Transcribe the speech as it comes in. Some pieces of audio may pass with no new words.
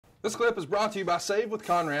This clip is brought to you by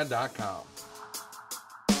SaveWithConrad.com.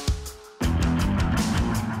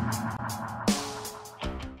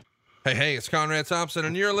 Hey, it's Conrad Thompson,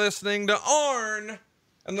 and you're listening to Arn,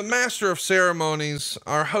 and the master of ceremonies,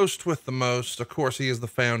 our host with the most. Of course, he is the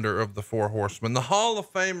founder of the Four Horsemen, the Hall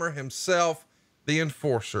of Famer himself, the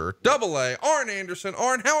enforcer, AA, Arn Anderson.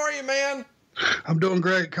 Arn, how are you, man? I'm doing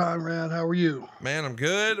great, Conrad. How are you? Man, I'm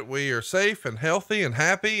good. We are safe and healthy and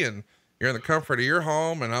happy, and you're in the comfort of your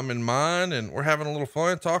home, and I'm in mine, and we're having a little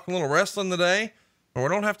fun, talking a little wrestling today. But we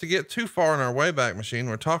don't have to get too far in our Wayback Machine.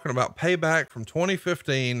 We're talking about Payback from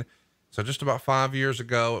 2015. So just about 5 years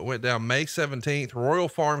ago, it went down May 17th, Royal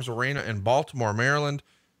Farms Arena in Baltimore, Maryland.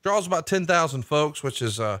 Draws about 10,000 folks, which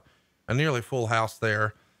is a nearly full house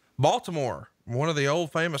there. Baltimore, one of the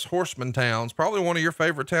old famous horseman towns, probably one of your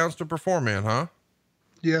favorite towns to perform in, huh?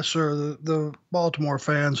 Yes, sir. The Baltimore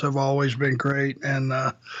fans have always been great. And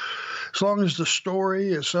as long as the story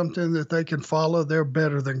is something that they can follow, they're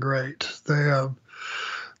better than great.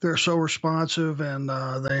 They're so responsive, and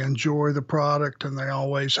they enjoy the product, and they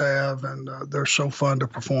always have, and they're so fun to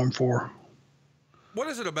perform for. What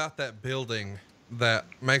is it about that building that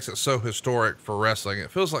makes it so historic for wrestling? It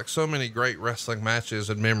feels like so many great wrestling matches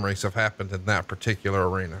and memories have happened in that particular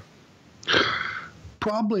arena.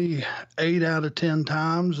 Probably 8 out of 10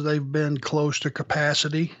 times they've been close to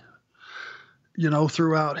capacity. You know,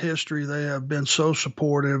 throughout history, they have been so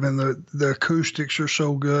supportive, and the acoustics are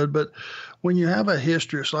so good. But when you have a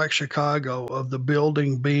history, it's like Chicago, of the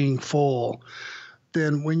building being full,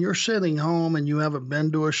 then when you're sitting home and you haven't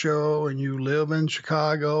been to a show and you live in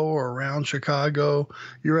Chicago or around Chicago,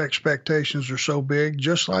 your expectations are so big,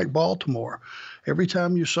 just like Baltimore. Every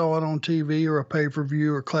time you saw it on TV or a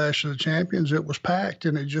pay-per-view or Clash of the Champions, it was packed,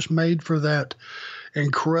 and it just made for that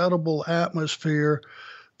incredible atmosphere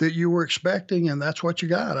that you were expecting, and that's what you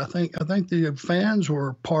got. I think the fans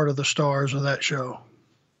were part of the stars of that show.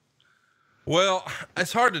 Well,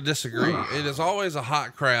 it's hard to disagree. It is always a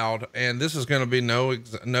hot crowd, and this is going to be no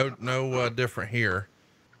different here.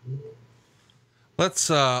 Let's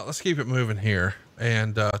keep it moving here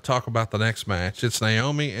and talk about the next match. It's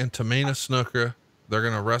Naomi and Tamina Snuka. They're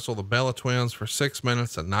going to wrestle the Bella Twins for 6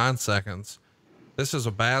 minutes and 9 seconds. This is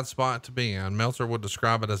a bad spot to be in. Meltzer would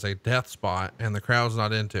describe it as a death spot, and the crowd's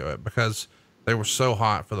not into it because they were so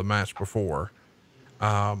hot for the match before.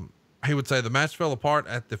 He would say the match fell apart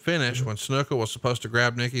at the finish when Snuka was supposed to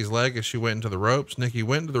grab Nikki's leg as she went into the ropes. Nikki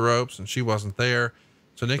went into the ropes and she wasn't there.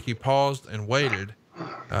 So Nikki paused and waited.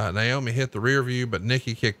 Naomi hit the rear view, but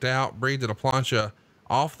Nikki kicked out. Bree did a plancha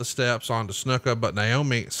off the steps onto Snuka, but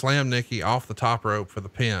Naomi slammed Nikki off the top rope for the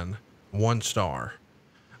pin. 1 star.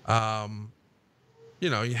 You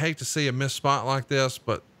know, you hate to see a missed spot like this,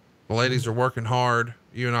 but the ladies are working hard.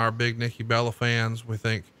 You and I are big Nikki Bella fans. We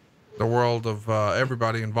think the world of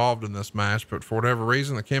everybody involved in this match, but for whatever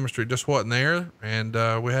reason, the chemistry just wasn't there, and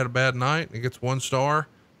we had a bad night. It gets 1 star.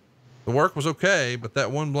 The work was okay, but that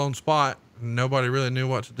one blown spot, nobody really knew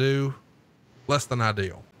what to do. Less than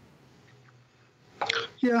ideal.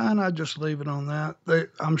 Yeah, and I just leave it on that.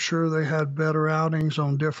 I'm sure they had better outings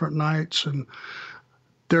on different nights, and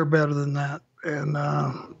they're better than that. And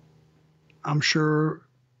I'm sure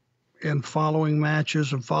in following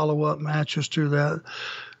matches and follow-up matches to that,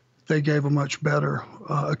 they gave a much better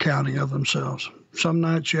accounting of themselves. Some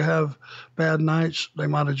nights you have bad nights. They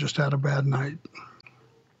might have just had a bad night.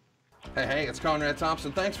 Hey, it's Conrad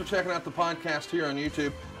Thompson. Thanks for checking out the podcast here on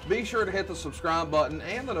YouTube. Be sure to hit the subscribe button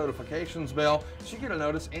and the notifications bell so you get a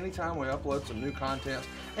notice anytime we upload some new content.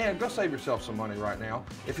 And go save yourself some money right now.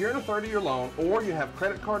 If you're in a 30-year loan or you have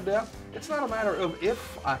credit card debt, it's not a matter of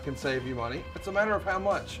if I can save you money. It's a matter of how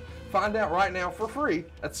much. Find out right now for free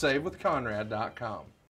at SaveWithConrad.com.